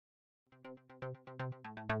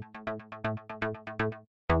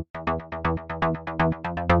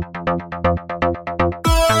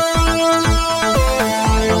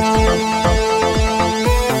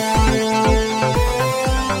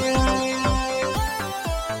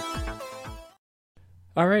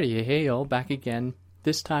Alrighty, hey y'all, back again.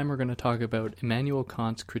 This time we're going to talk about Immanuel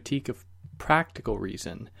Kant's critique of practical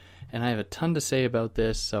reason. And I have a ton to say about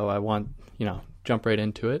this, so I want, jump right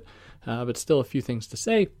into it. But still a few things to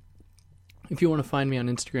say. If you want to find me on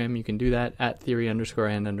Instagram, you can do that at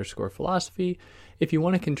theory_and_philosophy. If you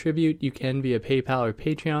want to contribute, you can via PayPal or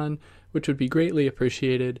Patreon, which would be greatly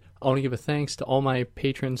appreciated. I want to give a thanks to all my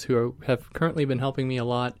patrons who have currently been helping me a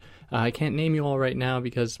lot. I can't name you all right now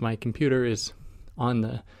because my computer is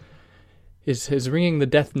is ringing the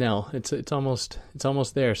death knell. It's almost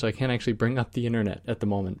there, so I can't actually bring up the internet at the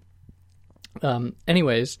moment.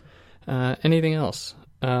 Anyways, anything else?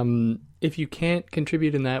 If you can't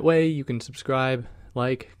contribute in that way, you can subscribe,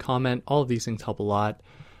 like, comment. All of these things help a lot.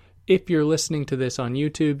 If you're listening to this on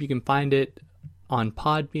YouTube, you can find it on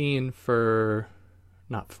Podbean through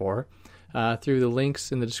the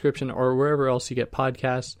links in the description or wherever else you get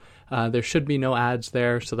podcasts. There should be no ads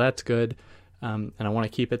there, so that's good. And I want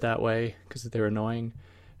to keep it that way because they're annoying.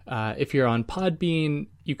 If you're on Podbean,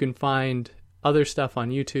 you can find other stuff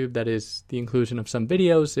on YouTube. That is the inclusion of some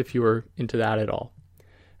videos if you were into that at all.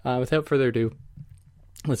 Without further ado,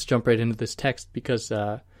 let's jump right into this text because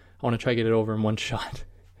I want to try to get it over in one shot.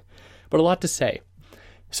 But a lot to say.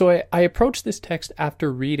 So I approached this text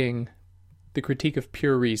after reading the Critique of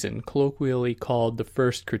Pure Reason, colloquially called the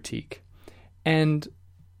First Critique. And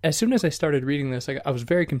as soon as I started reading this, I was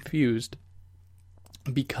very confused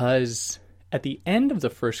because at the end of the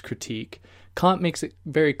First Critique, Kant makes it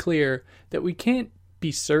very clear that we can't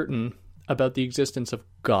be certain about the existence of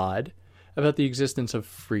God, about the existence of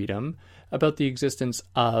freedom, about the existence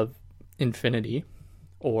of infinity,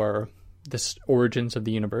 or the origins of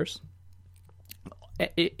the universe.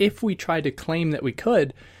 If we tried to claim that we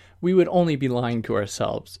could, we would only be lying to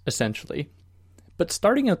ourselves, essentially. But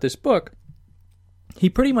starting out this book, he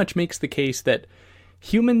pretty much makes the case that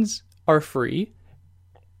humans are free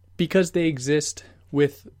because they exist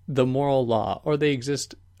with the moral law, or they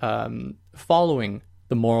exist following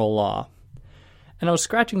the moral law. And I was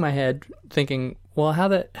scratching my head thinking, well, how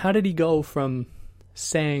did he go from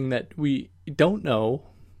saying that we don't know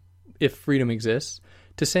if freedom exists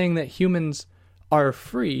to saying that humans are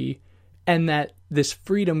free and that this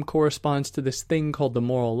freedom corresponds to this thing called the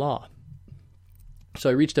moral law?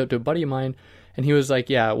 So I reached out to a buddy of mine, and he was like,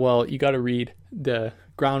 yeah, well, you got to read the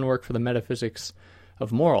groundwork for the metaphysics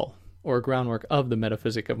of moral, or groundwork of the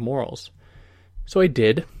metaphysic of morals. So I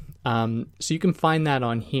did. So you can find that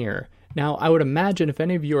on here. Now, I would imagine if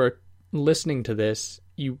any of you are listening to this,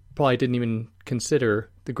 you probably didn't even consider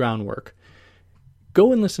the groundwork.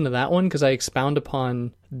 Go and listen to that one, because I expound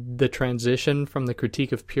upon the transition from the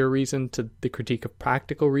Critique of Pure Reason to the Critique of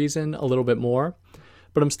Practical Reason a little bit more.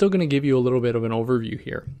 But I'm still going to give you a little bit of an overview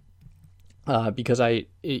here, because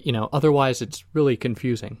otherwise it's really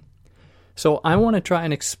confusing. So I want to try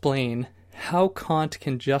and explain how Kant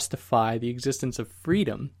can justify the existence of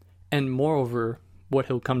freedom, and moreover, what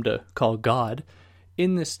he'll come to call God,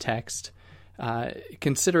 in this text,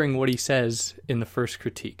 considering what he says in the First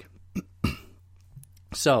Critique.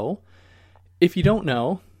 So, if you don't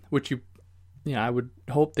know, which I would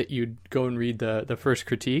hope that you'd go and read the First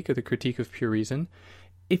Critique, or the Critique of Pure Reason.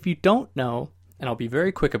 If you don't know, and I'll be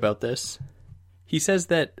very quick about this, he says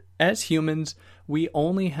that as humans, we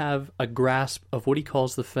only have a grasp of what he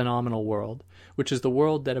calls the phenomenal world, which is the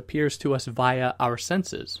world that appears to us via our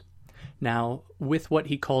senses. Now, with what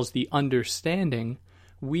he calls the understanding,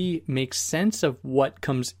 we make sense of what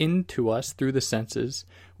comes into us through the senses,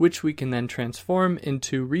 which we can then transform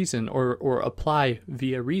into reason or apply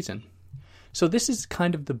via reason. So this is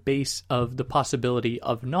kind of the base of the possibility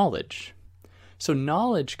of knowledge. So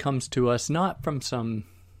knowledge comes to us not from some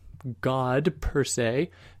God per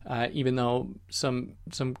se, even though some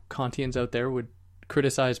Kantians out there would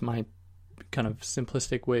criticize my kind of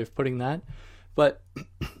simplistic way of putting that. But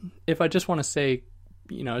if I just want to say,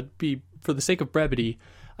 be for the sake of brevity,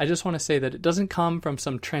 I just want to say that it doesn't come from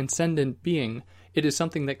some transcendent being. It is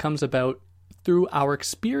something that comes about through our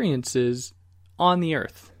experiences on the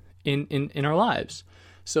earth, in our lives.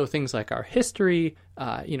 So things like our history,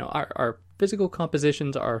 our physical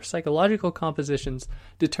compositions, our psychological compositions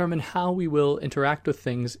determine how we will interact with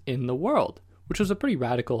things in the world, which was a pretty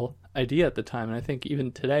radical idea at the time. And I think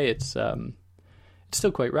even today it's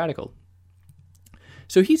still quite radical.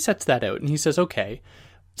 So he sets that out and he says, okay,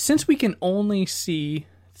 since we can only see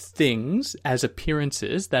things as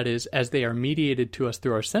appearances, that is, as they are mediated to us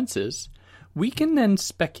through our senses, we can then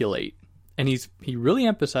speculate, and he really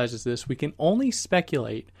emphasizes this, we can only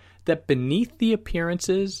speculate that beneath the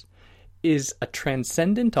appearances is a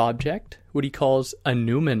transcendent object, what he calls a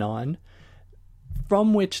noumenon,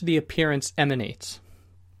 from which the appearance emanates.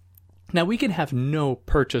 Now, we can have no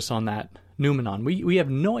purchase on that noumenon. We have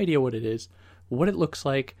no idea what it is, what it looks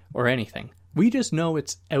like, or anything. We just know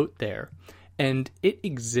it's out there, and it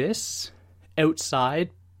exists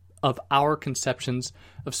outside of our conceptions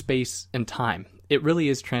of space and time. It really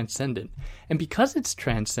is transcendent. And because it's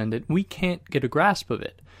transcendent, we can't get a grasp of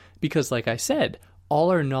it. Because, like I said,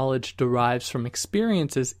 all our knowledge derives from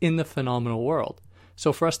experiences in the phenomenal world.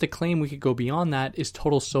 So for us to claim we could go beyond that is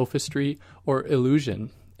total sophistry or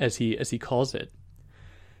illusion, as he calls it.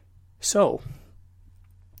 So,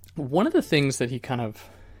 one of the things that he kind of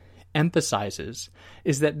emphasizes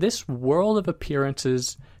is that this world of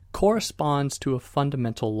appearances corresponds to a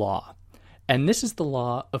fundamental law. And this is the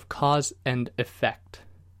law of cause and effect,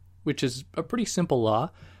 which is a pretty simple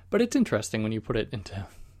law, but it's interesting when you put it into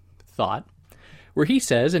thought, where he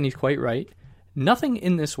says, and he's quite right, nothing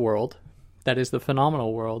in this world, that is the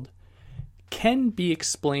phenomenal world, can be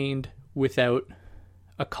explained without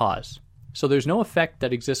a cause. So there's no effect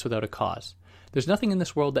that exists without a cause. There's nothing in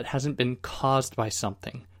this world that hasn't been caused by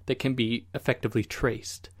something that can be effectively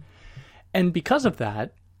traced. And because of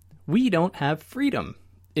that, we don't have freedom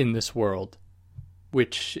in this world,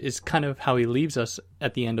 which is kind of how he leaves us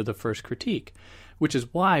at the end of the first critique, which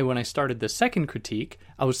is why when I started the second critique,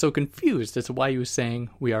 I was so confused as to why he was saying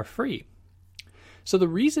we are free. So the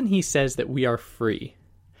reason he says that we are free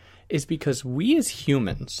is because we as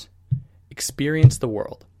humans experience the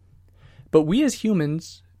world. But we as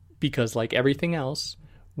humans, because like everything else,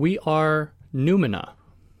 we are noumena.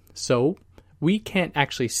 So we can't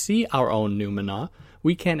actually see our own noumena.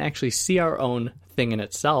 We can't actually see our own thing in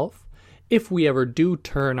itself. If we ever do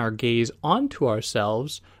turn our gaze onto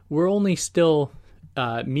ourselves, we're only still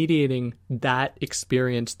mediating that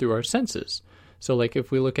experience through our senses. So like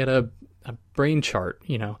if we look at a brain chart,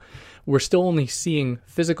 we're still only seeing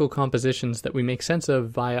physical compositions that we make sense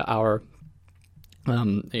of via our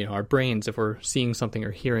brains. If we're seeing something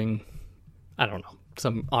or hearing, I don't know,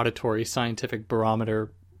 some auditory scientific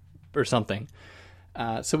barometer or something.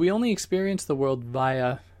 So we only experience the world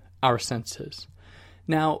via our senses.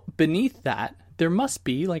 Now, beneath that, there must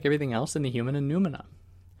be, like everything else in the human, a noumena.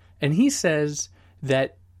 And he says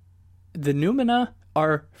that the noumena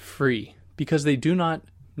are free because they do not,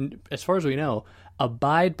 as far as we know,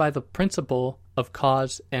 abide by the principle of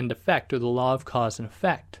cause and effect, or the law of cause and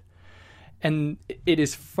effect. And it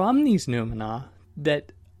is from these noumena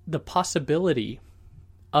that the possibility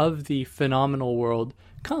of the phenomenal world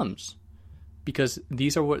comes, because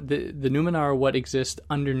these are what the noumena are, what exist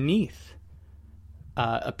underneath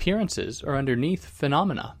appearances or underneath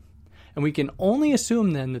phenomena. And we can only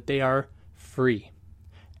assume then that they are free.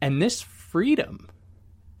 And this freedom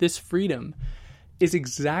is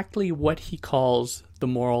exactly what he calls the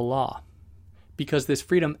moral law, because this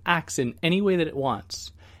freedom acts in any way that it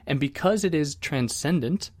wants. And because it is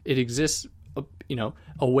transcendent, it exists,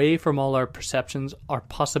 away from all our perceptions, our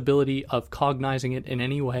possibility of cognizing it in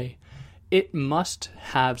any way, it must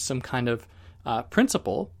have some kind of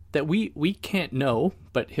principle that we can't know,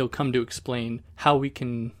 but he'll come to explain how we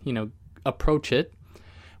can, approach it.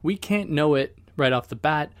 We can't know it right off the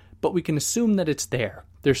bat, but we can assume that it's there.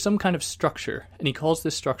 There's some kind of structure, and he calls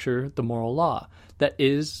this structure the moral law, that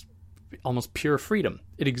is almost pure freedom.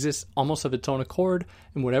 It exists almost of its own accord,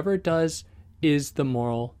 and whatever it does is the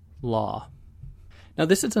moral law. Now,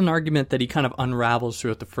 this is an argument that he kind of unravels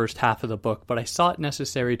throughout the first half of the book, but I saw it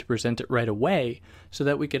necessary to present it right away so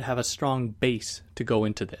that we could have a strong base to go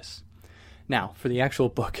into this. Now, for the actual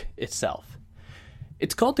book itself.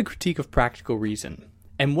 It's called The Critique of Practical Reason,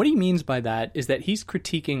 and what he means by that is that he's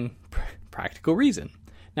critiquing practical reason.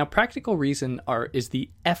 Now, practical reason is the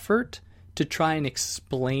effort to try and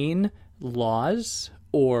explain laws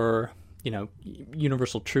or,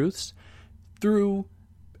 universal truths through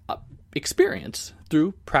experience,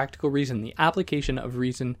 through practical reason, the application of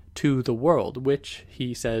reason to the world, which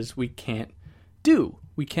he says we can't do.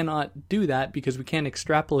 We cannot do that because we can't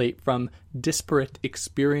extrapolate from disparate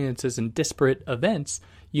experiences and disparate events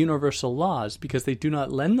universal laws, because they do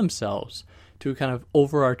not lend themselves to a kind of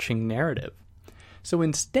overarching narrative. So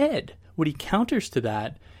instead, what he counters to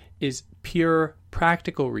that is pure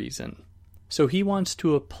practical reason. So he wants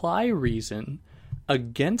to apply reason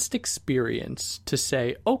against experience to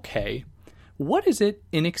say, okay, what is it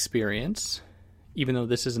in experience, even though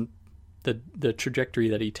this isn't the trajectory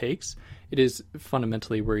that he takes, it is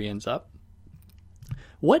fundamentally where he ends up.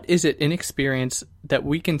 What is it in experience that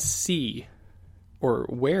we can see or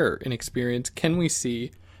where in experience can we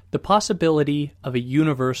see the possibility of a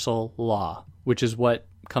universal law, which is what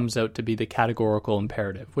comes out to be the categorical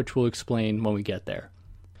imperative, which we'll explain when we get there.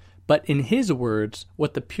 But in his words,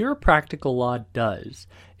 what the pure practical law does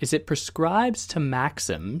is it prescribes to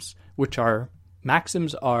maxims, which are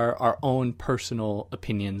our own personal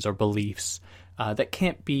opinions or beliefs that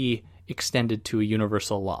can't be extended to a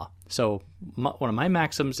universal law. So one of my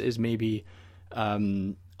maxims is maybe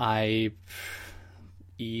eating's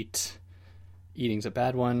a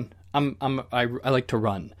bad one. I like to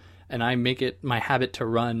run, and I make it my habit to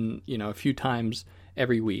run, a few times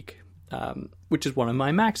every week. Which is one of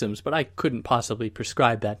my maxims, but I couldn't possibly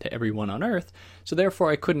prescribe that to everyone on Earth, so therefore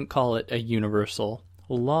I couldn't call it a universal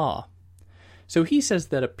law. So he says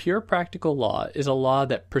that a pure practical law is a law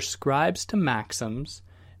that prescribes to maxims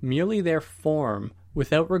merely their form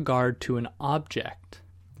without regard to an object,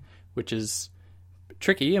 which is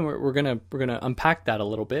tricky, and we're gonna unpack that a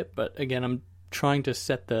little bit, but again, I'm trying to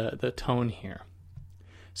set the tone here.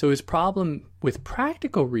 So his problem with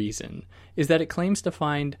practical reason is that it claims to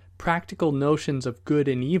find practical notions of good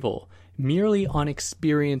and evil merely on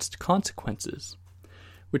experienced consequences,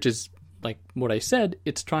 which is, like what I said,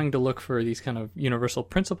 it's trying to look for these kind of universal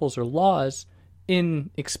principles or laws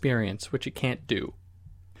in experience, which it can't do.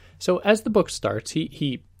 So as the book starts,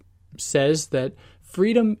 he says that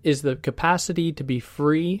freedom is the capacity to be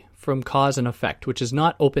free from cause and effect, which is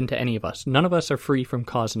not open to any of us. None of us are free from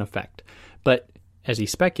cause and effect. But as he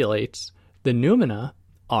speculates, the noumena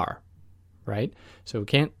are, right? So we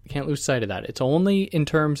can't lose sight of that. It's only in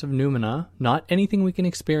terms of noumena, not anything we can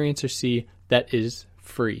experience or see, that is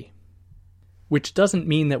free. Which doesn't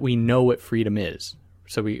mean that we know what freedom is.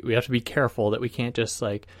 So we have to be careful that we can't just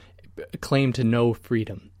claim to know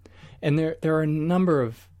freedom. And there are a number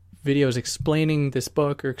of videos explaining this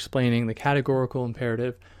book or explaining the categorical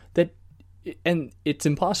imperative and it's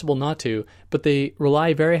impossible not to, but they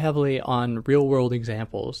rely very heavily on real-world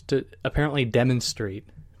examples to apparently demonstrate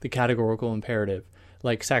the categorical imperative,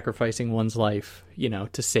 like sacrificing one's life,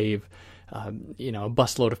 to save, a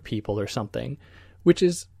busload of people or something, which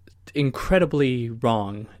is incredibly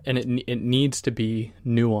wrong, and it needs to be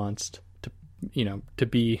nuanced to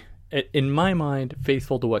be, in my mind,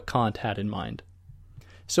 faithful to what Kant had in mind.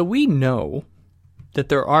 So we know that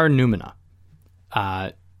there are noumena,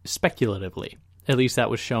 speculatively. At least that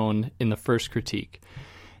was shown in the first critique.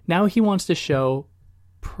 Now he wants to show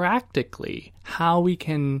practically how we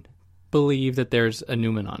can believe that there's a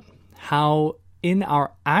noumenon, how in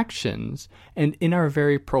our actions and in our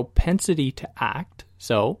very propensity to act,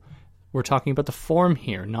 so we're talking about the form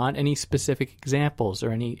here, not any specific examples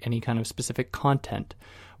or any kind of specific content.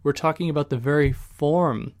 We're talking about the very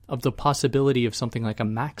form of the possibility of something like a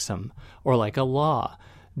maxim or like a law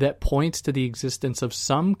that points to the existence of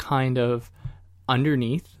some kind of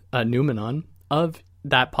underneath a noumenon of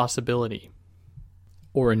that possibility.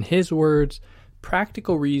 Or in his words,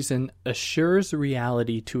 practical reason assures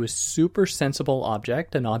reality to a supersensible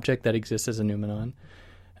object, an object that exists as a noumenon,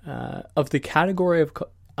 of the category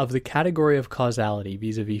of causality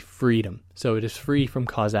vis-a-vis freedom. So it is free from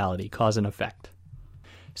causality, cause and effect.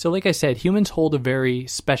 So like I said, humans hold a very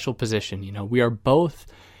special position. We are both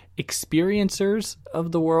experiencers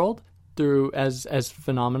of the world through as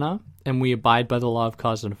phenomena, and we abide by the law of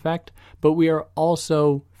cause and effect, but we are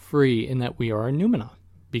also free in that we are a noumena,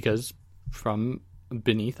 because from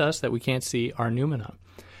beneath us that we can't see are noumena.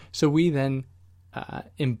 So we then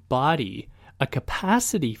embody a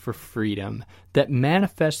capacity for freedom that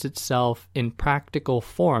manifests itself in practical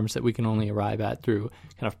forms that we can only arrive at through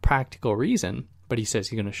kind of practical reason, but he says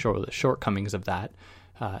he's going to show the shortcomings of that,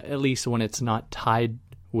 at least when it's not tied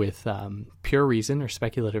with pure reason or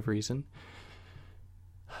speculative reason.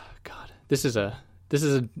 God, this is a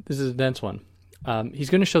dense one. He's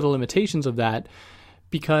going to show the limitations of that,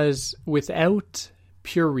 because without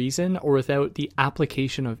pure reason or without the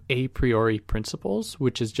application of a priori principles,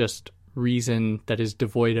 which is just reason that is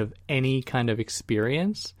devoid of any kind of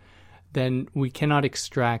experience, then we cannot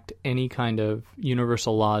extract any kind of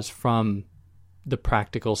universal laws from the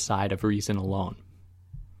practical side of reason alone.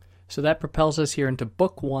 So that propels us here into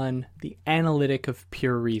Book 1, the analytic of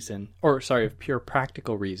pure reason, of pure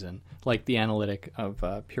practical reason, like the analytic of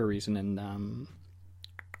pure reason in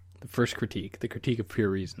the first critique, the critique of pure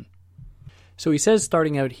reason. So he says,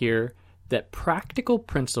 starting out here, that practical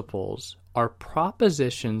principles are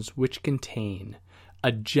propositions which contain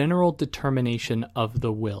a general determination of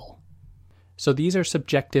the will. So these are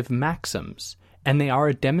subjective maxims, and they are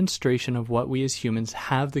a demonstration of what we as humans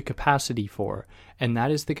have the capacity for, and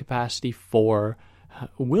that is the capacity for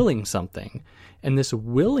willing something. And this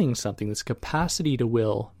willing something, this capacity to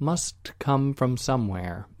will, must come from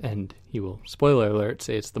somewhere. And he will, spoiler alert,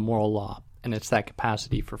 say it's the moral law. And it's that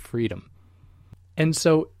capacity for freedom. And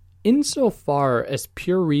so, insofar as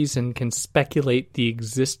pure reason can speculate the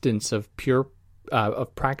existence of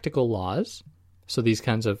of practical laws, so these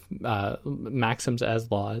kinds of maxims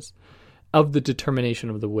as laws, of the determination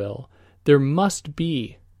of the will, there must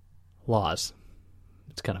be laws.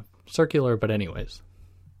 It's kind of circular, but anyways.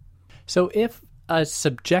 So if a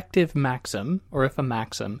subjective maxim, or if a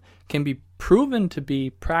maxim can be proven to be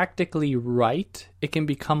practically right, it can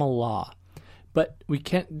become a law. But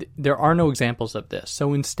there are no examples of this.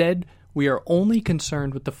 So instead, we are only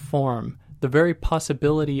concerned with the form, the very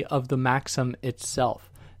possibility of the maxim itself,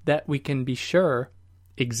 that we can be sure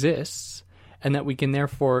exists, and that we can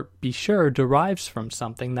therefore be sure derives from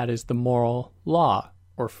something that is the moral law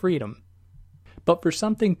or freedom. But for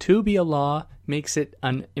something to be a law makes it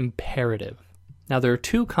an imperative. Now, there are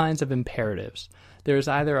two kinds of imperatives. There is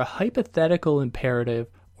either a hypothetical imperative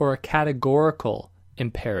or a categorical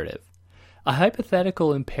imperative. A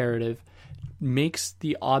hypothetical imperative makes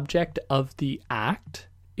the object of the act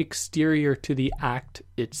exterior to the act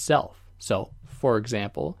itself. So, for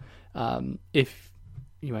example, if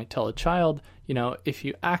you might tell a child, if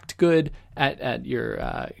you act good at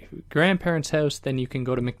your grandparents' house, then you can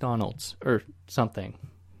go to McDonald's or something,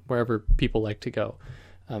 wherever people like to go.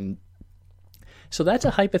 So that's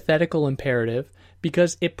a hypothetical imperative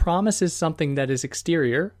because it promises something that is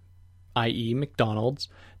exterior, i.e. McDonald's,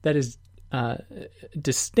 that is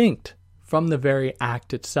distinct from the very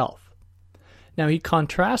act itself. Now he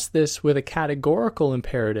contrasts this with a categorical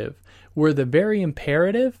imperative, where the very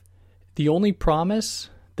imperative, the only promise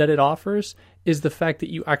that it offers is the fact that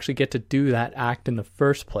you actually get to do that act in the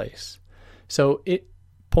first place. So it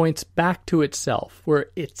points back to itself, where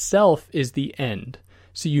itself is the end.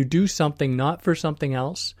 So you do something not for something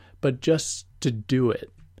else, but just to do it.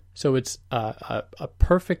 So it's a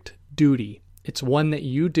perfect duty. It's one that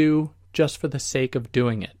you do just for the sake of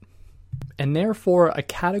doing it. And therefore, a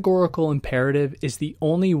categorical imperative is the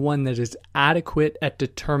only one that is adequate at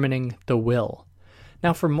determining the will.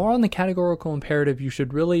 Now, for more on the categorical imperative, you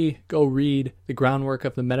should really go read The Groundwork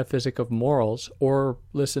of the Metaphysic of Morals, or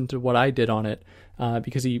listen to what I did on it,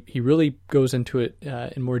 because he really goes into it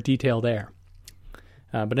in more detail there.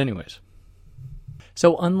 But anyways.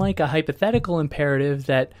 So unlike a hypothetical imperative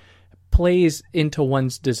that plays into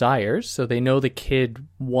one's desires, so they know the kid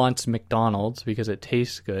wants McDonald's because it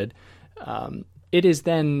tastes good, it is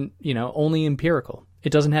then, only empirical.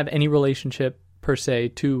 It doesn't have any relationship per se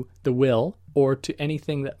to the will or to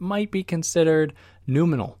anything that might be considered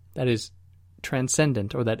noumenal, that is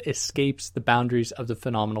transcendent, or that escapes the boundaries of the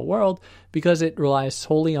phenomenal world, because it relies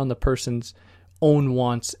solely on the person's own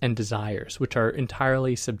wants and desires, which are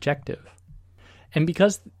entirely subjective. And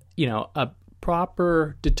because, a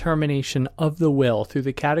proper determination of the will through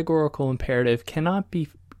the categorical imperative cannot be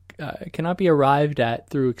arrived at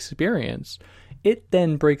through experience, it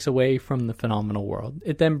then breaks away from the phenomenal world.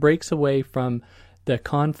 It then breaks away from the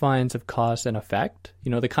confines of cause and effect,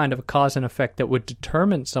 the kind of cause and effect that would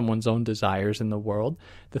determine someone's own desires in the world,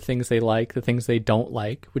 the things they like, the things they don't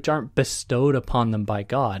like, which aren't bestowed upon them by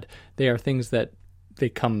God. They are things that they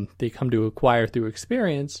come to acquire through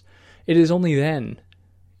experience. It is only then,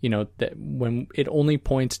 that when it only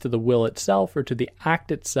points to the will itself or to the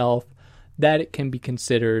act itself, that it can be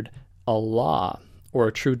considered a law or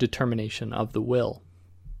a true determination of the will.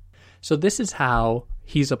 So this is how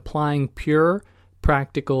he's applying pure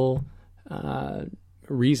practical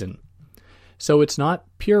reason. So it's not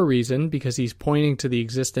pure reason because he's pointing to the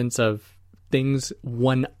existence of things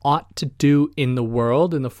one ought to do in the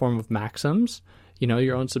world in the form of maxims,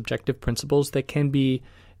 your own subjective principles that can be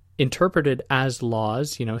interpreted as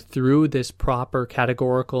laws, through this proper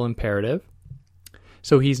categorical imperative.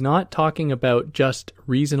 So he's not talking about just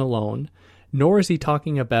reason alone, nor is he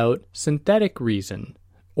talking about synthetic reason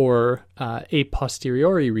or a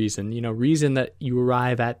posteriori reason, reason that you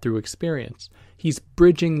arrive at through experience. He's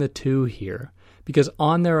bridging the two here, because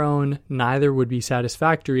on their own, neither would be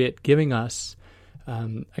satisfactory at giving us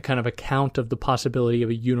a kind of account of the possibility of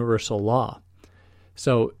a universal law.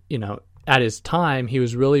 So, at his time, he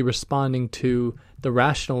was really responding to the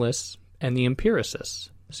rationalists and the empiricists.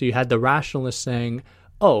 So you had the rationalists saying,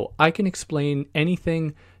 oh, I can explain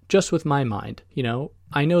anything just with my mind.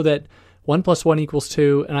 I know that 1 + 1 =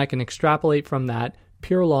 2, and I can extrapolate from that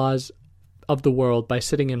pure laws of the world by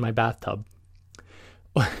sitting in my bathtub.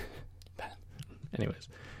 Anyways.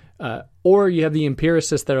 Or you have the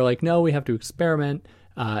empiricists that are like, no, we have to experiment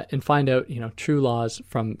and find out, true laws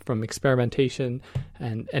from experimentation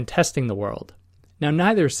and testing the world. Now,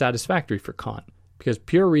 neither is satisfactory for Kant, because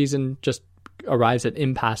pure reason just arrives at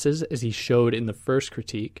impasses, as he showed in the first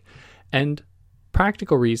critique, and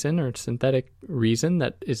practical reason, or synthetic reason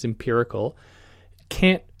that is empirical,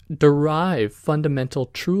 can't derive fundamental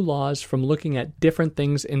true laws from looking at different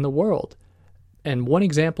things in the world. And one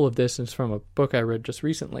example of this is from a book I read just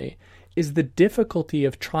recently, is the difficulty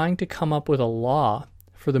of trying to come up with a law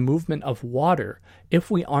for the movement of water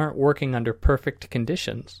if we aren't working under perfect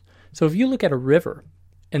conditions. So if you look at a river,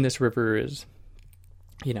 and this river is,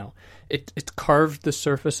 it's carved the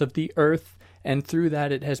surface of the earth, and through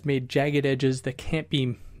that it has made jagged edges that can't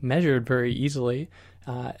be measured very easily.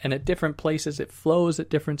 And at different places it flows at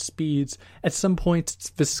different speeds. At some points its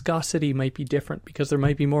viscosity might be different because there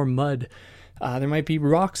might be more mud. There might be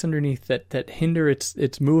rocks underneath that hinder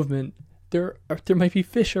its movement. There might be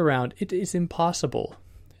fish around. It is impossible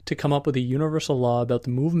to come up with a universal law about the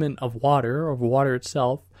movement of water, or of water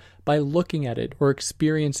itself, by looking at it or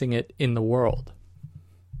experiencing it in the world.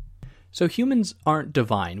 So humans aren't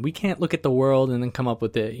divine. We can't look at the world and then come up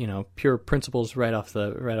with the pure principles right off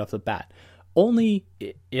the bat. Only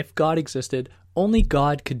if God existed, only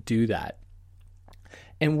God could do that.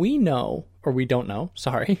 And we know, or we don't know,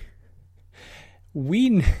 sorry.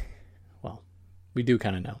 We do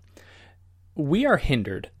kind of know. We are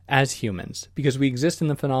hindered as humans because we exist in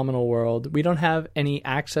the phenomenal world. We don't have any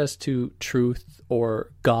access to truth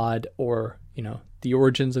or God or, the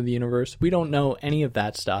origins of the universe. We don't know any of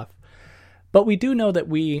that stuff. But we do know that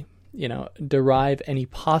we, derive any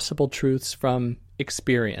possible truths from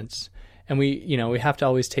experience. And we have to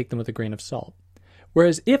always take them with a grain of salt.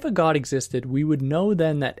 Whereas if a God existed, we would know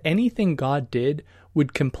then that anything God did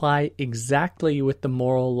would comply exactly with the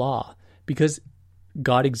moral law, because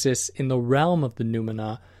God exists in the realm of the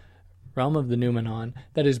noumenon,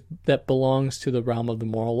 that belongs to the realm of the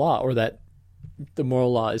moral law, or that the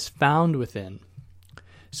moral law is found within.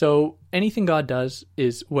 So anything God does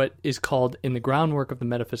is what is called, in the groundwork of the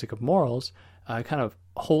metaphysic of morals, a kind of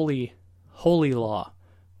holy law,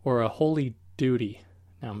 or a holy duty.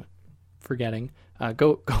 Now I'm forgetting.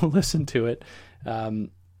 Go listen to it.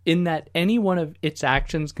 In that any one of its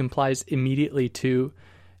actions complies immediately to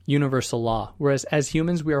universal law, whereas as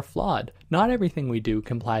humans we are flawed. Not everything we do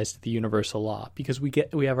complies to the universal law, because we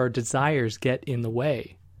have our desires get in the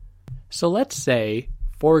way. So let's say,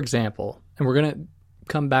 for example, and we're going to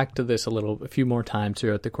come back to this a few more times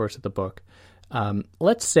throughout the course of the book.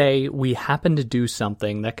 Let's say we happen to do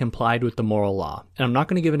something that complied with the moral law. And I'm not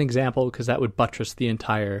going to give an example because that would buttress the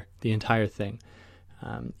entire thing.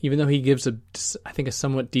 Even though he gives I think a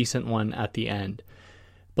somewhat decent one at the end.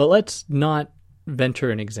 But let's not venture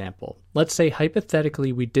an example. Let's say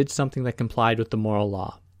hypothetically we did something that complied with the moral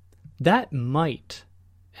law. That might,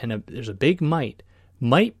 and there's a big might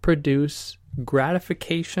produce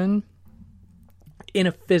gratification in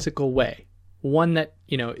a physical way. One that,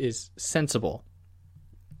 is sensible.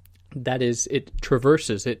 That is, it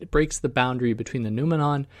breaks the boundary between the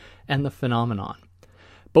noumenon and the phenomenon.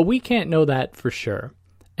 But we can't know that for sure.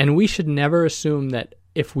 And we should never assume that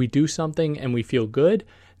if we do something and we feel good,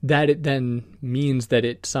 that it then means that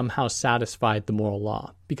it somehow satisfied the moral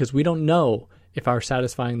law. Because we don't know if our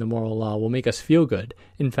satisfying the moral law will make us feel good.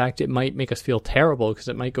 In fact, it might make us feel terrible because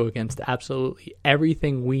it might go against absolutely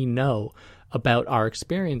everything we know about our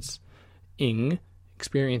experiences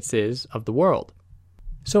of the world.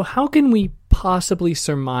 So how can we possibly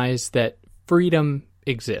surmise that freedom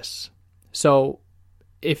exists? So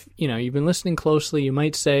if, you've been listening closely, you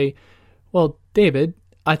might say, well, David,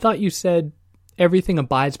 I thought you said everything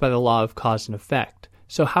abides by the law of cause and effect.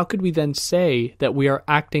 So how could we then say that we are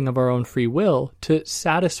acting of our own free will to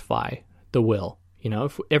satisfy the will?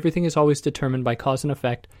 If everything is always determined by cause and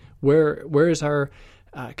effect, where is our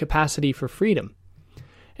capacity for freedom?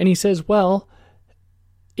 And he says, well,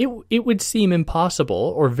 it would seem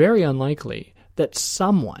impossible or very unlikely that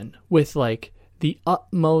someone with the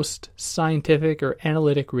utmost scientific or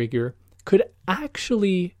analytic rigor could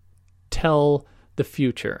actually tell the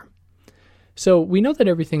future. So we know that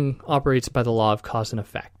everything operates by the law of cause and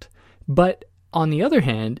effect. But on the other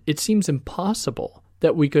hand, it seems impossible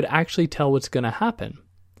that we could actually tell what's going to happen.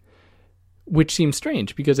 Which seems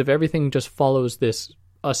strange, because if everything just follows this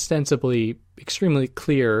ostensibly extremely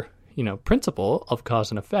clear, principle of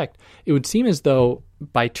cause and effect, it would seem as though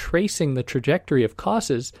by tracing the trajectory of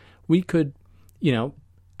causes, we could,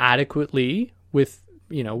 adequately, with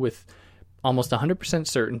almost 100%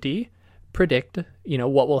 certainty, predict,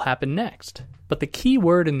 what will happen next. But the key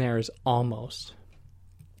word in there is almost.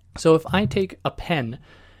 So if I take a pen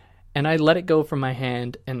and I let it go from my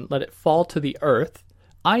hand and let it fall to the earth,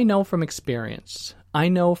 I know from experience, I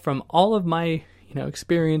know from all of my,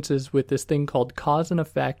 experiences with this thing called cause and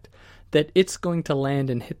effect, that it's going to land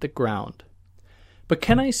and hit the ground. But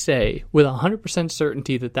can I say with 100%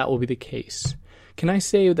 certainty that that will be the case? Can I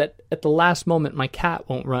say that at the last moment my cat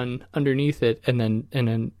won't run underneath it and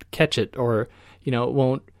then catch it, or it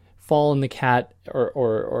won't fall in the cat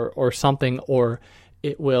or something, or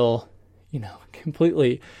it will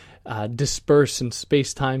completely disperse in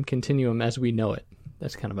space-time continuum as we know it?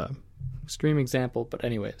 That's kind of a extreme example, but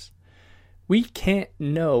anyways, we can't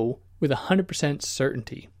know with 100%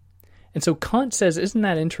 certainty. And so Kant says, isn't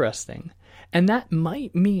that interesting? And that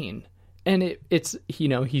might mean, and it's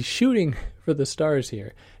he's shooting for the stars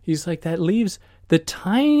here. He's like, that leaves the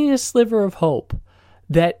tiniest sliver of hope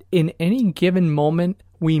that in any given moment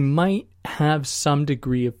we might have some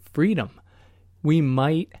degree of freedom. We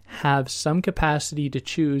might have some capacity to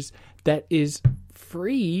choose that is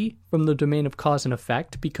free from the domain of cause and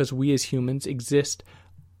effect, because we as humans exist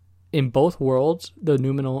in both worlds, the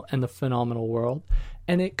noumenal and the phenomenal world.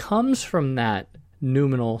 And it comes from that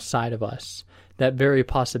noumenal side of us, that very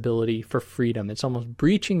possibility for freedom. It's almost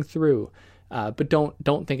breaching through, but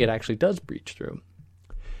don't think it actually does breach through.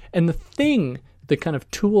 And the kind of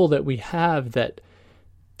tool that we have that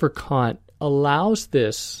for Kant allows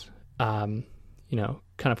this, kind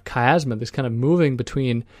of chiasma, this kind of moving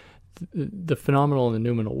between the phenomenal and the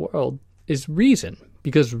noumenal world, is reason,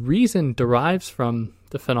 because reason derives from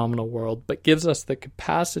the phenomenal world, but gives us the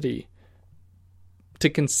capacity to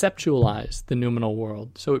conceptualize the noumenal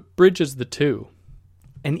world. So it bridges the two.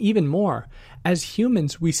 And even more, as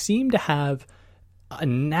humans, we seem to have a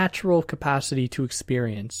natural capacity to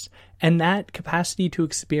experience. And that capacity to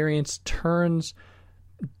experience turns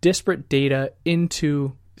disparate data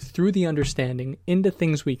through the understanding, into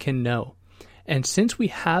things we can know. And since we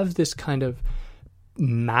have this kind of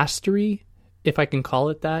mastery, if I can call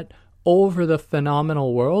it that, over the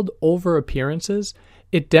phenomenal world, over appearances,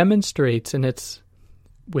 it demonstrates, and it's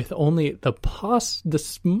with only the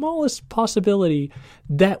smallest possibility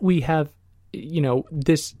that we have,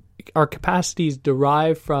 our capacities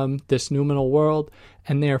derive from this noumenal world,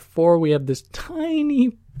 and therefore we have this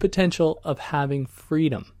tiny potential of having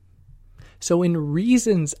freedom. So in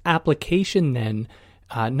reason's application then,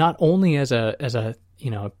 not only as a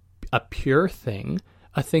pure thing,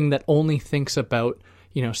 a thing that only thinks about,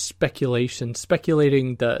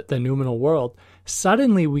 speculating the noumenal world,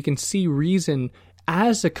 suddenly we can see reason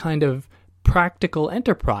as a kind of practical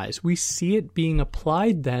enterprise. We see it being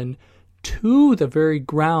applied then to the very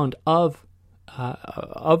ground of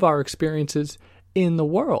our experiences in the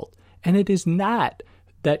world. And it is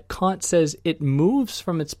that Kant says it moves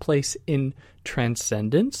from its place in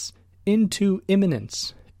transcendence into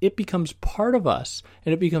immanence. It becomes part of us,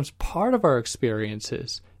 and it becomes part of our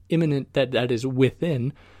experiences, immanent, that is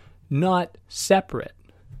within, not separate,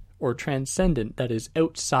 or transcendent, that is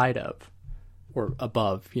outside of, or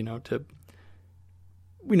above. We know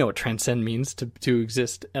what transcend means, to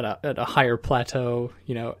exist at a higher plateau,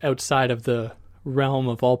 outside of the realm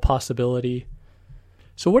of all possibility.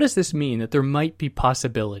 So what does this mean, that there might be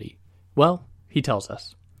possibility? Well, he tells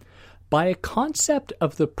us, by a concept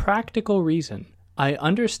of the practical reason, I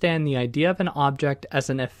understand the idea of an object as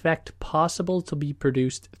an effect possible to be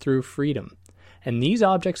produced through freedom. And these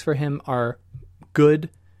objects for him are good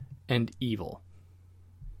and evil.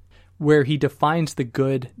 Where he defines the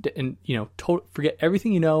good, and, forget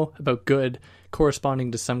everything you know about good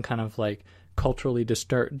corresponding to some kind of culturally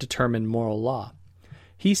determined moral law.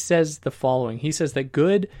 He says the following. He says that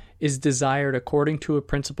good is desired according to a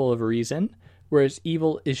principle of reason, whereas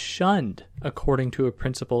evil is shunned according to a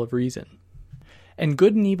principle of reason. And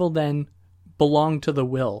good and evil then belong to the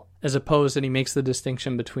will, as opposed, and he makes the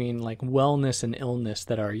distinction between wellness and illness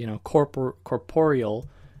that are, corporeal,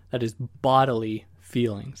 that is bodily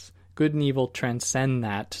feelings. Good and evil transcend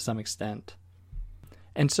that to some extent.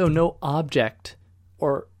 And so no object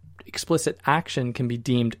or explicit action can be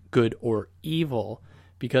deemed good or evil,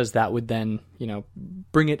 because that would then,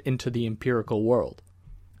 bring it into the empirical world.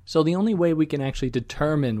 So the only way we can actually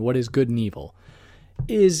determine what is good and evil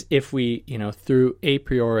is if we, through a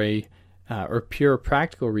priori or pure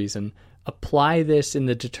practical reason, apply this in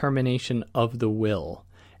the determination of the will.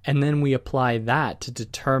 And then we apply that to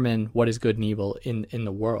determine what is good and evil in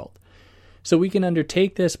the world. So we can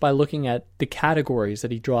undertake this by looking at the categories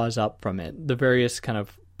that he draws up from it, the various kind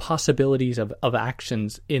of possibilities of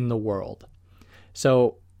actions in the world.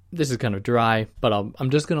 So this is kind of dry, but I'm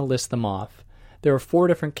just going to list them off. There are 4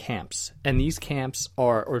 different camps, and these camps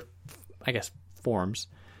are, or I guess, forms.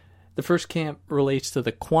 The first camp relates to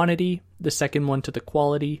the quantity, the second one to the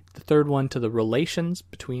quality, the third one to the relations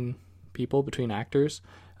between people, between actors,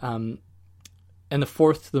 and the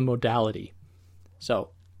fourth to the modality.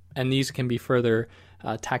 So, and these can be further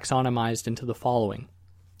taxonomized into the following.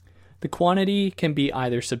 The quantity can be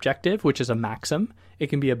either subjective, which is a maxim. It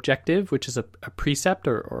can be objective, which is a precept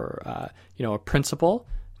or a principle,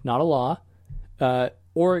 not a law.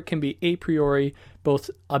 Or it can be a priori,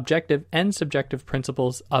 both objective and subjective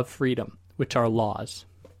principles of freedom, which are laws.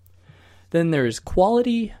 Then there's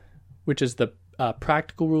quality, which is the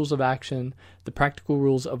practical rules of action, the practical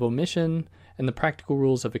rules of omission, and the practical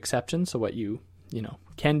rules of exception. So what you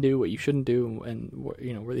can do, what you shouldn't do, and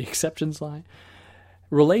where the exceptions lie.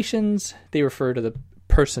 Relations, they refer to the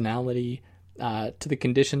personality, to the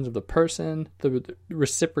conditions of the person, the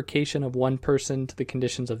reciprocation of one person to the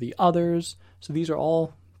conditions of the others. So these are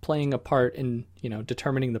all playing a part in,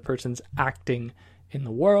 determining the person's acting in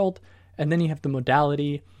the world. And then you have the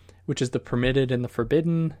modality, which is the permitted and the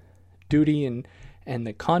forbidden, duty and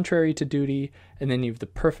the contrary to duty. And then you have the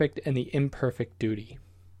perfect and the imperfect duty.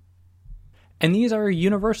 And these are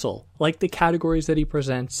universal, like the categories that he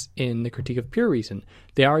presents in the Critique of Pure Reason.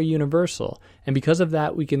 They are universal. And because of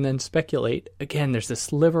that, we can then speculate, again, there's this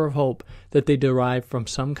sliver of hope that they derive from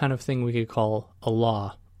some kind of thing we could call a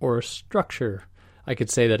law or a structure, I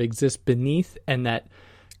could say, that exists beneath and that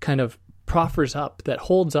kind of proffers up, that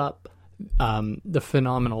holds up the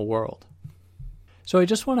phenomenal world. So I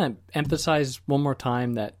just want to emphasize one more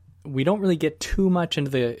time that we don't really get too much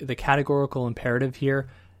into the categorical imperative here.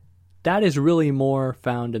 That is really more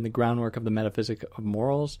found in the groundwork of the Metaphysic of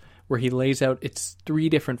Morals, where he lays out its three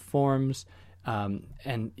different forms.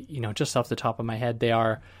 And, just off the top of my head, they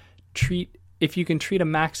are if you can treat a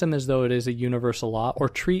maxim as though it is a universal law, or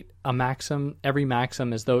treat every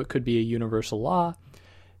maxim as though it could be a universal law,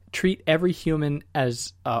 treat every human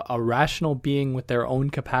as a rational being with their own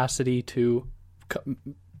capacity to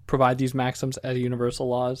provide these maxims as universal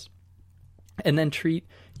laws, and then treat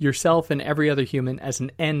yourself and every other human as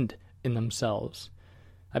an end in themselves,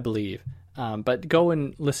 I believe. But go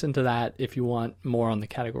and listen to that if you want more on the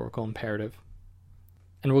categorical imperative.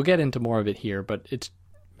 And we'll get into more of it here, but I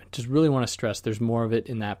just really want to stress there's more of it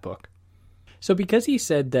in that book. So because he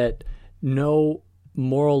said that no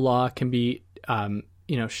moral law can be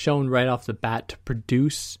shown right off the bat to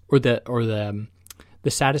produce, or the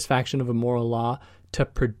satisfaction of a moral law to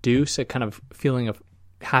produce a kind of feeling of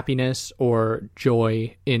happiness or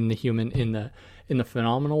joy in the human, in the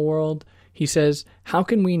phenomenal world, he says, how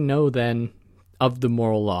can we know then of the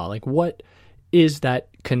moral law? Like, what is that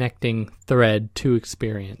connecting thread to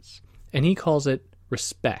experience? And he calls it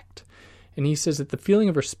respect. And he says that the feeling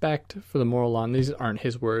of respect for the moral law, and these aren't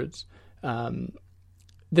his words,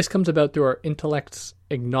 this comes about through our intellects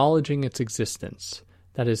acknowledging its existence.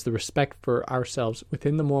 That is, the respect for ourselves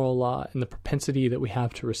within the moral law and the propensity that we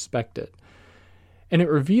have to respect it. And it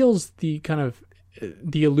reveals the kind of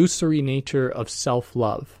the illusory nature of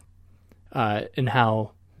self-love, and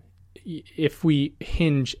how if we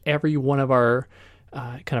hinge every one of our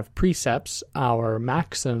kind of precepts, our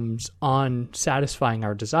maxims, on satisfying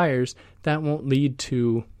our desires, that won't lead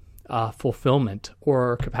to fulfillment or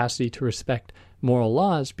our capacity to respect moral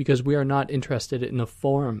laws, because we are not interested in the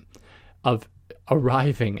form of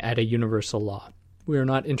arriving at a universal law. We are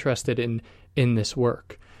not interested in this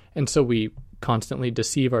work. And so we constantly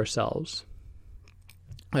deceive ourselves,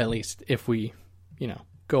 at least if we,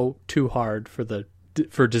 go too hard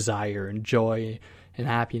for desire and joy and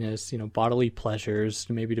happiness, bodily pleasures,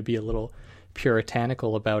 maybe to be a little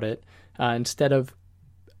puritanical about it, instead of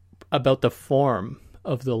about the form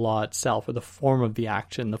of the law itself, or the form of the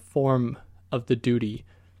action, the form of the duty.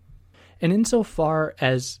 And insofar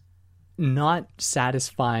as not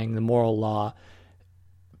satisfying the moral law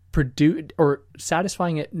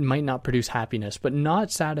satisfying it might not produce happiness, but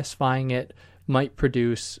not satisfying it might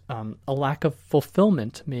produce a lack of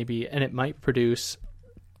fulfillment, maybe, and it might produce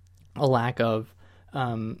a lack of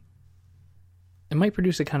it might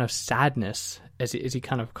produce a kind of sadness, as he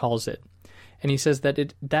kind of calls it. And he says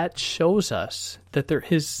that that shows us that there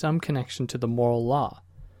is some connection to the moral law.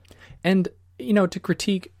 And, to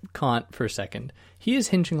critique Kant for a second, he is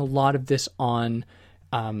hinging a lot of this on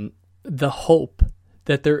the hope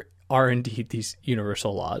that there are indeed these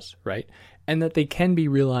universal laws, right? And that they can be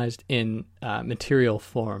realized in material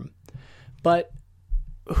form. But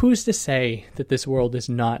who's to say that this world is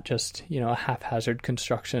not just, a haphazard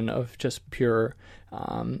construction of just pure,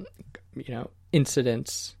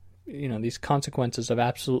 incidents, these consequences of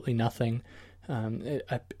absolutely nothing,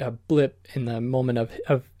 a blip in the moment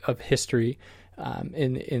of history,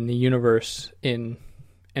 in the universe, in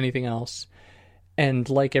anything else. And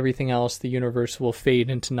like everything else, the universe will fade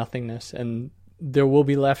into nothingness, and there will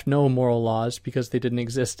be left no moral laws because they didn't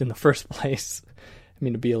exist in the first place. I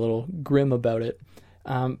mean, to be a little grim about it.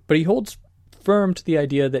 But he holds firm to the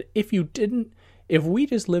idea that if we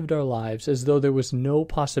just lived our lives as though there was no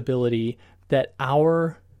possibility that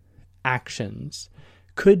our actions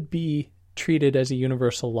could be treated as a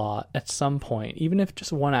universal law at some point, even if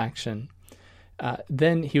just one action,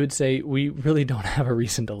 then he would say we really don't have a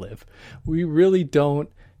reason to live. We really don't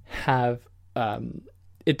have,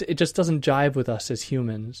 it just doesn't jive with us as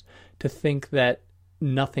humans to think that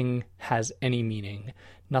nothing has any meaning.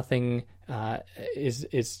 Nothing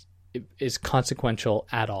is consequential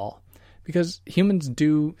at all. Because humans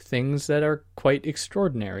do things that are quite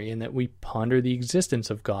extraordinary in that we ponder the existence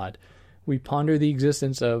of God. We ponder the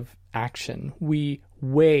existence of action. We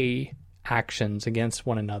weigh actions against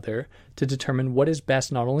one another to determine what is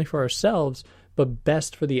best not only for ourselves, but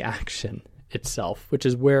best for the action itself, which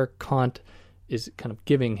is where Kant is kind of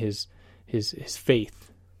giving his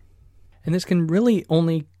faith. And this can really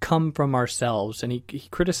only come from ourselves. And he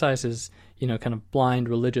criticizes, kind of blind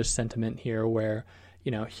religious sentiment here where,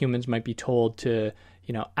 humans might be told to,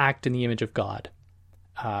 act in the image of God.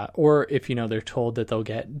 Or if, they're told that they'll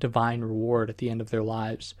get divine reward at the end of their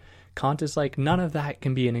lives. Kant is like, none of that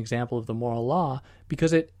can be an example of the moral law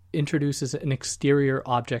because it introduces an exterior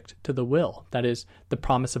object to the will. That is the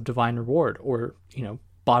promise of divine reward or,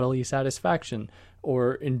 bodily satisfaction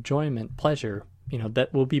or enjoyment, pleasure,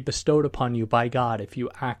 that will be bestowed upon you by God if you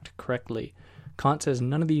act correctly. Kant says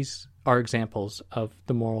none of these are examples of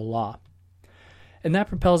the moral law. And that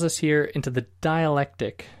propels us here into the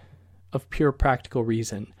dialectic of pure practical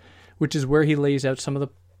reason, which is where he lays out some of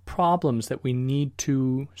the problems that we need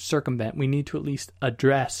to circumvent, we need to at least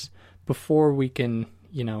address before we can,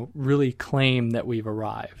 really claim that we've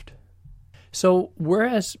arrived. So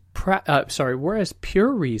whereas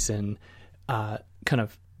pure reason kind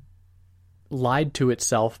of lied to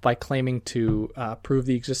itself by claiming to prove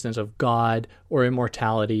the existence of God or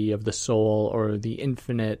immortality of the soul or the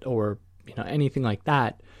infinite or anything like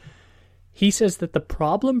that, he says that the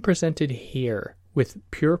problem presented here with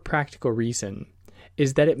pure practical reason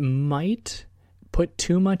is that it might put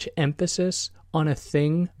too much emphasis on a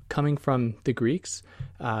thing coming from the Greeks,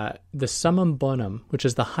 the summum bonum, which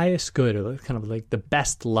is the highest good, or kind of like the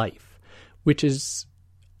best life, which is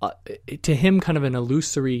to him kind of an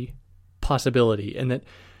illusory possibility, and that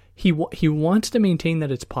he wants to maintain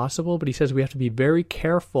that it's possible, but he says we have to be very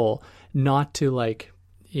careful not to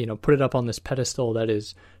put it up on this pedestal that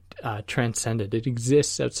is transcended. It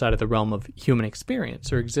exists outside of the realm of human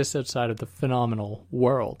experience or exists outside of the phenomenal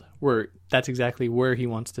world, where that's exactly where he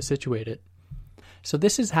wants to situate it. So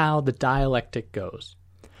this is how the dialectic goes.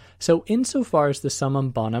 So insofar as the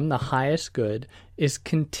summum bonum, the highest good, is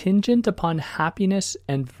contingent upon happiness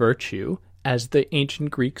and virtue, as the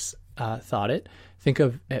ancient Greeks thought it. Think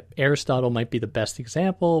of Aristotle might be the best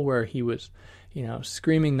example, where he was,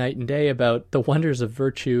 screaming night and day about the wonders of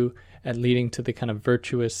virtue and leading to the kind of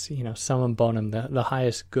virtuous, summum bonum, the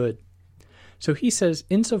highest good. So he says,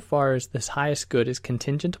 insofar as this highest good is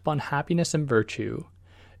contingent upon happiness and virtue,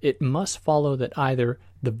 it must follow that either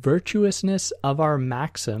the virtuousness of our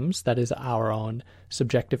maxims, that is our own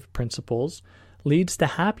subjective principles, leads to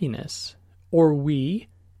happiness, or we,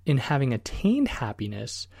 in having attained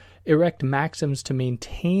happiness, erect maxims to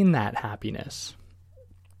maintain that happiness.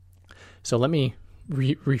 So let me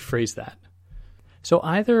rephrase that. So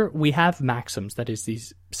either we have maxims, that is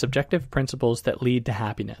these subjective principles that lead to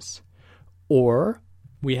happiness, or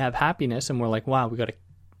we have happiness and we're like, wow, we got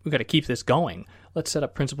to keep this going. Let's set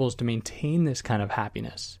up principles to maintain this kind of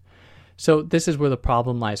happiness. So this is where the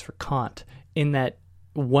problem lies for Kant, in that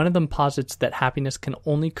one of them posits that happiness can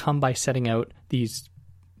only come by setting out these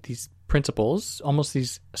principles, almost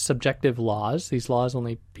these subjective laws. These laws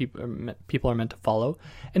only people are meant to follow,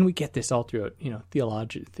 and we get this all throughout,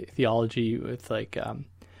 theology with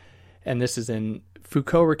and this is in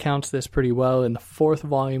Foucault recounts this pretty well in the 4th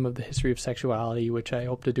volume of the History of Sexuality, which I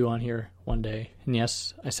hope to do on here one day. And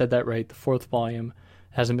yes, I said that right. The 4th volume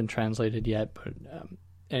hasn't been translated yet, but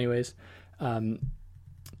anyways,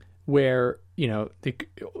 where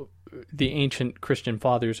the ancient Christian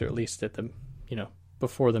fathers, or at least at the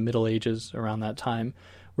before the Middle Ages, around that time,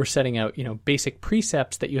 were setting out basic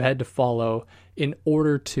precepts that you had to follow in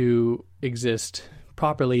order to exist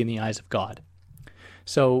properly in the eyes of God.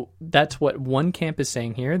 So that's what one camp is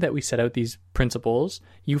saying here, that we set out these principles,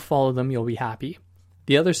 you follow them, you'll be happy.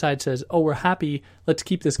 The other side says, oh, we're happy, let's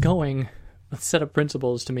keep this going, let's set up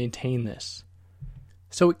principles to maintain this.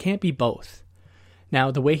 So it can't be both. Now,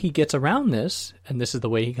 the way he gets around this, and this is the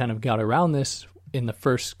way he kind of got around this in the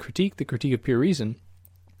first critique, the critique of pure reason,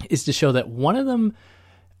 is to show that one of them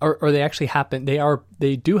or they actually happen.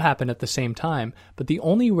 They do happen at the same time, but the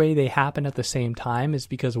only way they happen at the same time is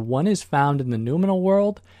because one is found in the noumenal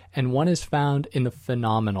world and one is found in the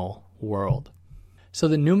phenomenal world. So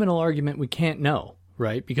the noumenal argument we can't know,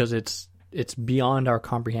 right? Because it's beyond our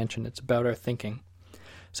comprehension. It's about our thinking.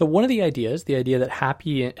 So one of the ideas, the idea that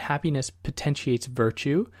happiness potentiates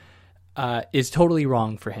virtue, is totally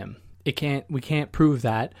wrong for him. We can't prove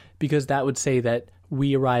that, because that would say that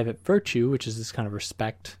we arrive at virtue, which is this kind of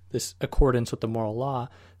respect, this accordance with the moral law,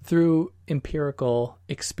 through empirical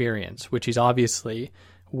experience, which he's obviously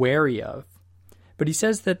wary of. But he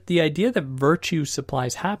says that the idea that virtue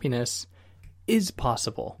supplies happiness is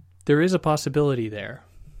possible. There is a possibility there.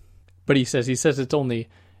 But he says it's only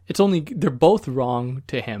they're both wrong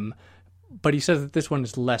to him, but he says that this one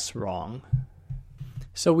is less wrong.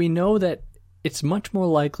 So we know that it's much more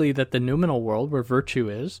likely that the noumenal world, where virtue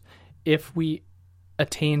is, if we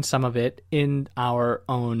attain some of it in our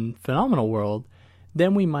own phenomenal world,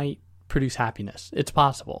 then we might produce happiness. It's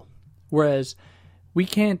possible. Whereas we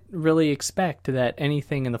can't really expect that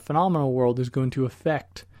anything in the phenomenal world is going to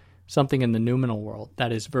affect something in the noumenal world,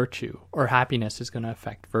 that is virtue, or happiness is going to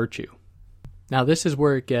affect virtue. Now, this is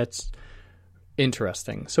where it gets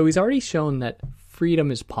interesting. So he's already shown that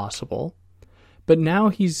freedom is possible, but now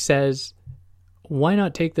he says, why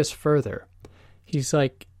not take this further? He's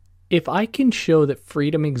like, if I can show that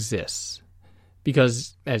freedom exists,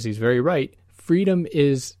 because, as he's very right, freedom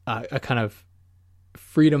is a kind of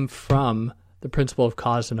freedom from the principle of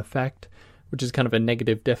cause and effect, which is kind of a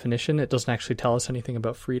negative definition. It doesn't actually tell us anything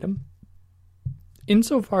about freedom.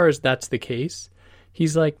 Insofar as that's the case,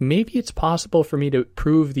 he's like, maybe it's possible for me to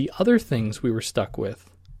prove the other things we were stuck with.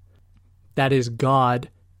 That is God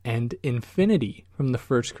and infinity from the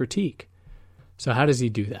first critique. So how does he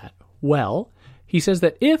do that? Well, he says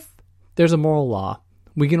that if there's a moral law,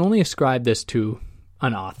 we can only ascribe this to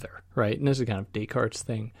an author, right? And this is kind of Descartes'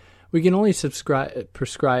 thing. We can only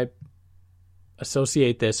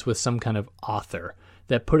associate this with some kind of author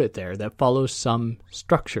that put it there, that follows some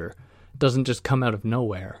structure, doesn't just come out of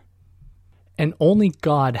nowhere. And only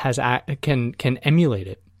God can emulate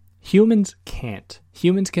it. Humans can't.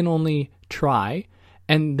 Humans can only try,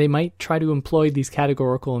 and they might try to employ these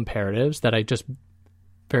categorical imperatives that I just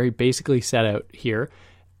very basically set out here.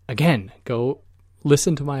 Again, go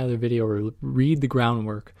listen to my other video or read the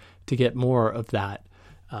groundwork to get more of that.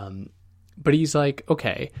 But he's like,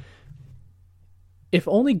 okay, if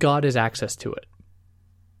only God has access to it,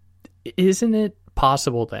 isn't it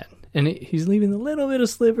possible then? And he's leaving a little bit of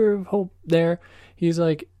sliver of hope there. He's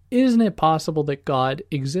like, isn't it possible that God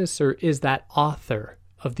exists or is that author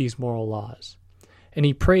of these moral laws? And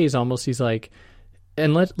he prays almost, he's like,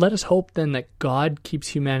 and let us hope then that God keeps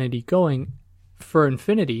humanity going for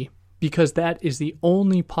infinity, because that is the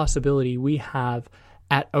only possibility we have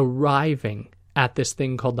at arriving at this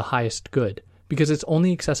thing called the highest good, because it's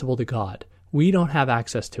only accessible to God. We don't have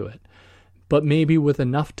access to it, but maybe with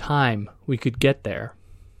enough time we could get there.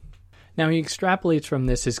 Now he extrapolates from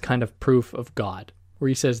this as kind of proof of God, where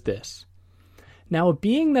he says this: now a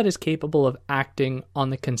being that is capable of acting on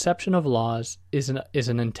the conception of laws is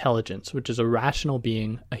an intelligence, which is a rational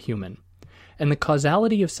being, a human. And the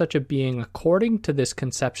causality of such a being according to this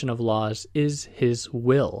conception of laws is his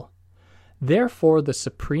will. Therefore, the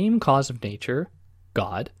supreme cause of nature,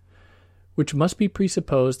 God, which must be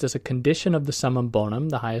presupposed as a condition of the summum bonum,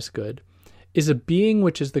 the highest good, is a being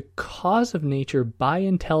which is the cause of nature by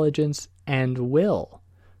intelligence and will.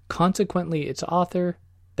 Consequently, its author,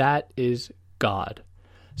 that is God.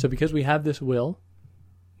 So because we have this will,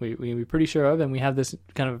 we're pretty sure of, and we have this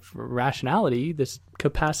kind of rationality, this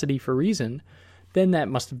capacity for reason, then that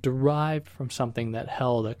must have derived from something that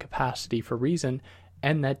held a capacity for reason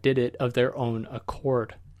and that did it of their own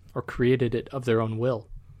accord or created it of their own will.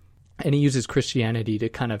 And he uses Christianity to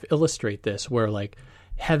kind of illustrate this, where like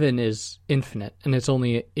heaven is infinite and it's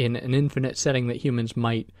only in an infinite setting that humans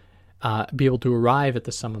might be able to arrive at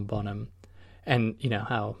the summum bonum. And you know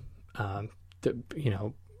how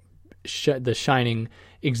the shining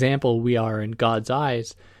example we are in God's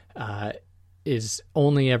eyes is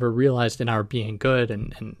only ever realized in our being good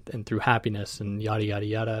and through happiness and yada yada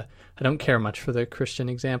yada. I don't care much for the Christian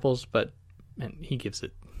examples, but he gives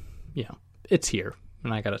it, it's here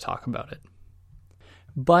and I got to talk about it.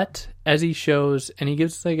 But as he shows, and he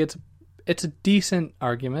gives like it's a decent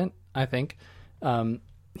argument, I think.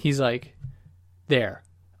 He's like, there,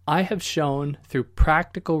 I have shown through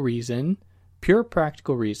practical reason, pure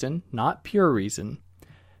practical reason, not pure reason,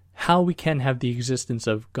 how we can have the existence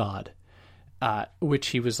of God. Which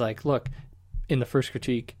he was like, look, in the first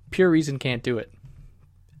critique, pure reason can't do it.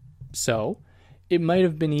 So, it might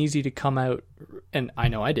have been easy to come out, and I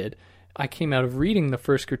know I did. I came out of reading the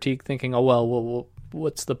first critique thinking, oh, well,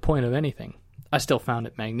 what's the point of anything? I still found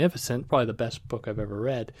it magnificent, probably the best book I've ever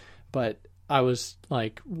read, but I was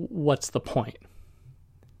like, what's the point?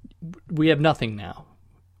 We have nothing now.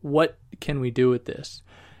 What can we do with this?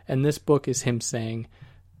 And this book is him saying,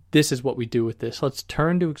 this is what we do with this. Let's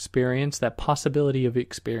turn to experience, that possibility of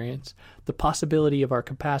experience, the possibility of our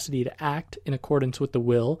capacity to act in accordance with the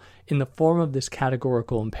will in the form of this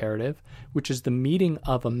categorical imperative, which is the meeting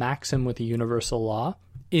of a maxim with a universal law.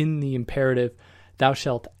 In the imperative, thou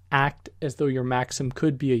shalt act as though your maxim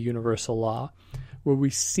could be a universal law, where we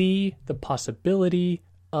see the possibility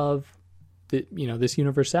of this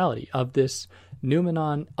universality, of this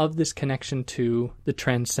noumenon, of this connection to the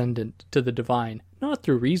transcendent, to the divine, not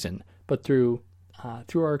through reason, but through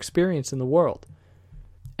our experience in the world.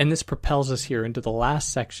 And this propels us here into the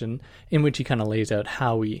last section, in which he kind of lays out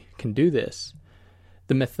how we can do this,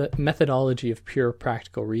 the methodology of pure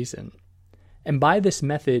practical reason. And by this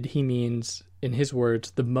method, he means, in his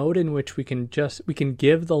words, the mode in which we can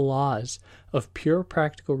give the laws of pure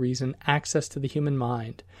practical reason access to the human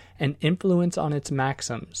mind and influence on its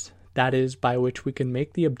maxims, that is, by which we can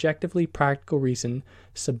make the objectively practical reason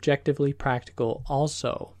subjectively practical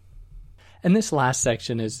also. And this last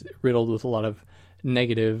section is riddled with a lot of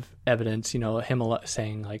negative evidence, him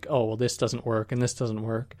saying like, oh, well, this doesn't work and this doesn't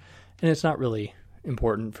work. And it's not really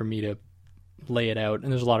important for me to lay it out,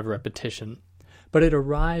 and there's a lot of repetition. But it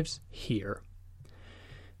arrives here.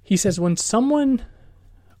 He says, when someone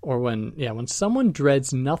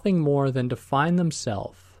dreads nothing more than to find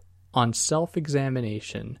themselves on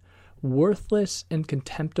self-examination worthless and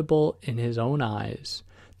contemptible in his own eyes,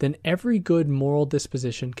 then every good moral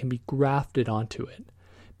disposition can be grafted onto it,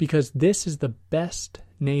 because this is the best,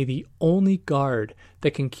 nay, the only guard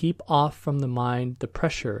that can keep off from the mind the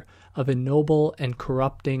pressure of ignoble and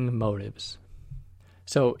corrupting motives.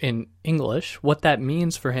 So in English, what that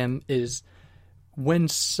means for him is when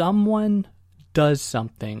someone does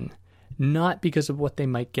something, not because of what they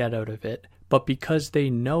might get out of it, but because they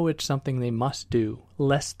know it's something they must do,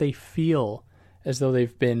 lest they feel as though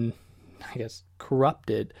they've been,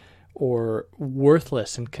 corrupted or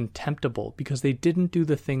worthless and contemptible because they didn't do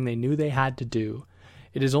the thing they knew they had to do.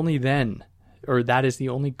 It is only then, or that is the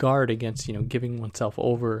only guard against, giving oneself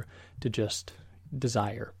over to just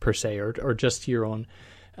desire per se, or just your own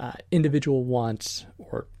individual wants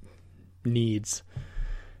or needs.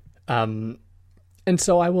 And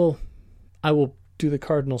so I will do the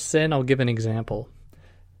cardinal sin. I'll give an example.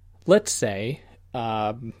 Let's say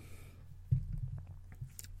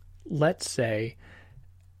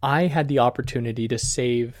I had the opportunity to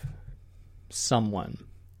save someone,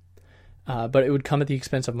 but it would come at the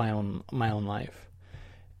expense of my own life,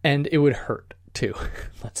 and it would hurt too.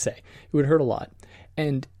 Let's say it would hurt a lot,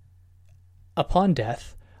 and upon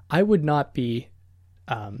death, I would not be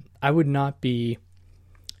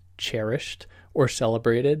cherished or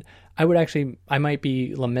celebrated. I might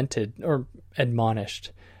be lamented or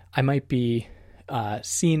admonished. I might be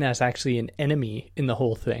seen as actually an enemy in the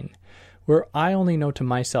whole thing, where I only know to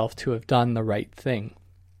myself to have done the right thing.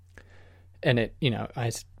 And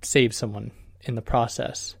I saved someone in the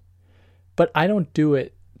process. But I don't do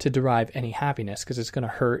it to derive any happiness because it's going to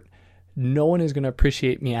hurt. No one is going to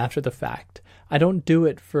appreciate me after the fact. I don't do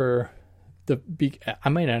it for I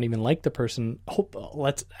might not even like the person.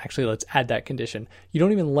 Let's add that condition. You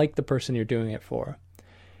don't even like the person you're doing it for.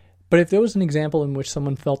 But if there was an example in which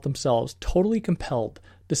someone felt themselves totally compelled,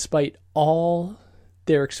 despite all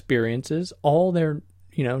their experiences, all their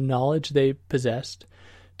knowledge they possessed,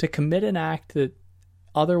 to commit an act that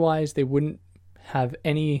otherwise they wouldn't have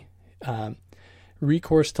any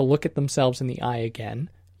recourse to look at themselves in the eye again,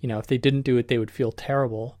 if they didn't do it, they would feel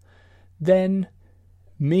terrible, then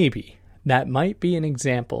maybe that might be an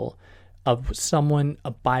example of someone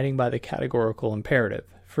abiding by the categorical imperative,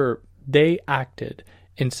 for they acted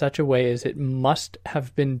in such a way as it must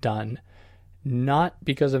have been done, not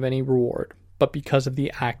because of any reward, but because of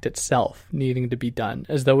the act itself needing to be done,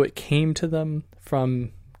 as though it came to them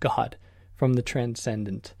from God, from the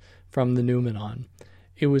transcendent, from the noumenon.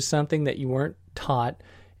 It was something that you weren't taught.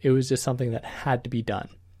 It was just something that had to be done.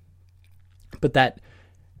 But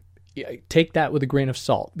take that with a grain of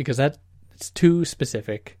salt, because it's too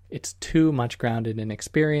specific. It's too much grounded in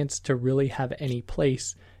experience to really have any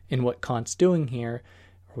place in what Kant's doing here,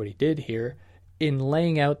 or what he did here, in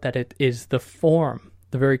laying out that it is the form,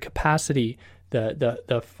 the very capacity,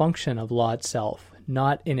 the function of law itself,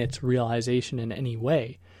 not in its realization in any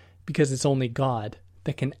way, because it's only God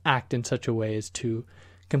that can act in such a way as to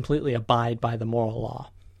completely abide by the moral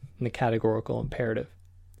law and the categorical imperative.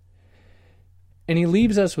 And he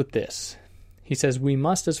leaves us with this. He says, we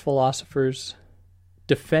must, as philosophers,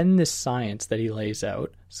 defend this science that he lays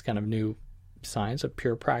out, this kind of new science of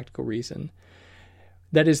pure practical reason,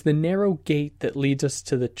 that is the narrow gate that leads us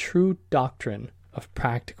to the true doctrine of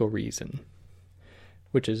practical reason,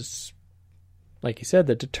 which is, like he said,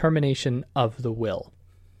 the determination of the will.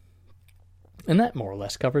 And that more or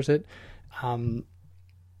less covers it. One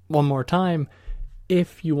more time,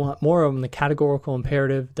 if you want more on the categorical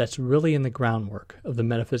imperative, that's really in the groundwork of the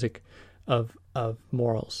metaphysic of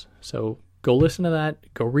morals. So go listen to that,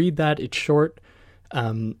 go read that. It's short.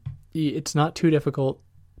 It's not too difficult.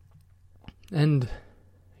 And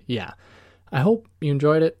yeah, I hope you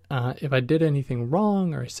enjoyed it. If I did anything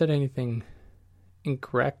wrong or I said anything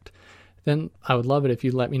incorrect, then I would love it if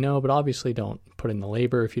you let me know, but obviously don't put in the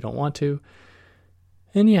labor if you don't want to.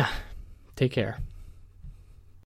 And yeah, take care.